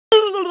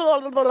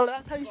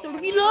That's how you start a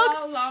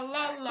vlog. La,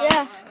 la, la.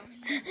 Yeah.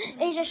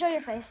 AJ, show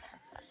your face.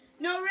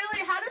 No,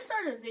 really, how to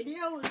start a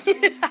video was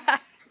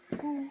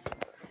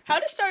how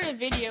to start a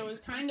video is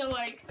kind of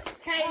like,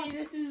 hey,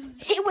 this is.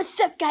 Hey, what's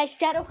up, guys?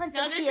 Shadowhunter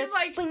No, this here. is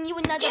like. Bring you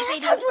another Yeah, that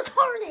video. sounds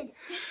retarded.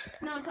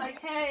 No, it's like,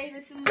 hey,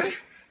 this is.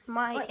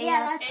 My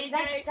Yeah, ass.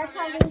 AJ, that's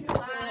how coming we at you do it.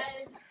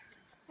 live.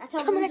 That's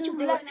how Coming at losers you,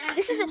 do dude. it.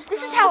 This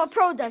is how a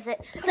pro does it.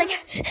 It's like,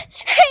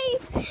 hey,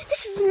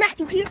 this is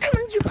Matthew here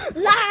coming at you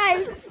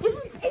live.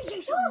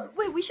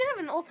 Wait, we should have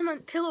an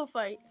ultimate pillow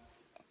fight.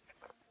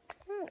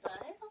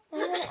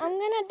 I'm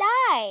gonna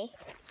die.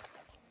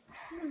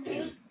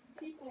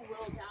 People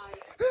will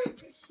die.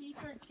 Sheep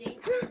are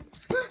dangerous.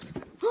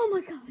 Oh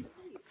my god.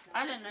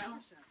 I don't know.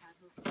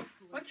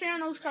 What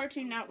channel is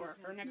Cartoon Network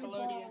or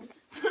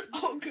Nickelodeon's?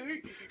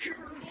 Okay.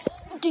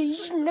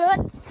 These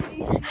nuts.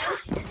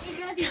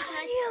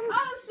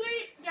 Oh,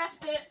 sweet.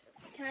 Guessed it.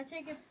 Can I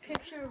take a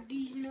picture of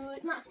these nuts?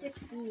 It's not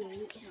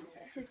 68.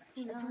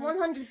 69. It's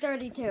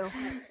 132.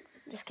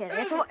 Just kidding.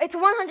 It's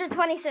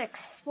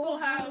 126. Full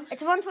House.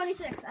 It's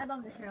 126. I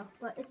love this show,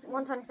 but it's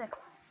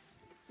 126.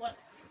 What?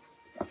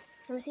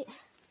 Let me see.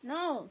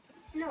 No.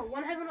 No,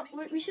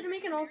 we should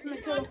make an ultimate Is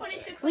it pillow fight.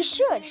 126? We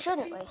should,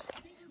 shouldn't we?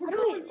 We're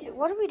going to.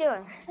 What are we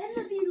doing? End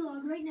the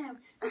vlog right now.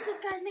 What's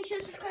up, guys? Make sure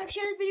to subscribe,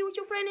 share this video with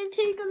your friend, and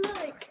take a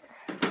like.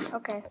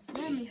 Okay.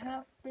 Mommy,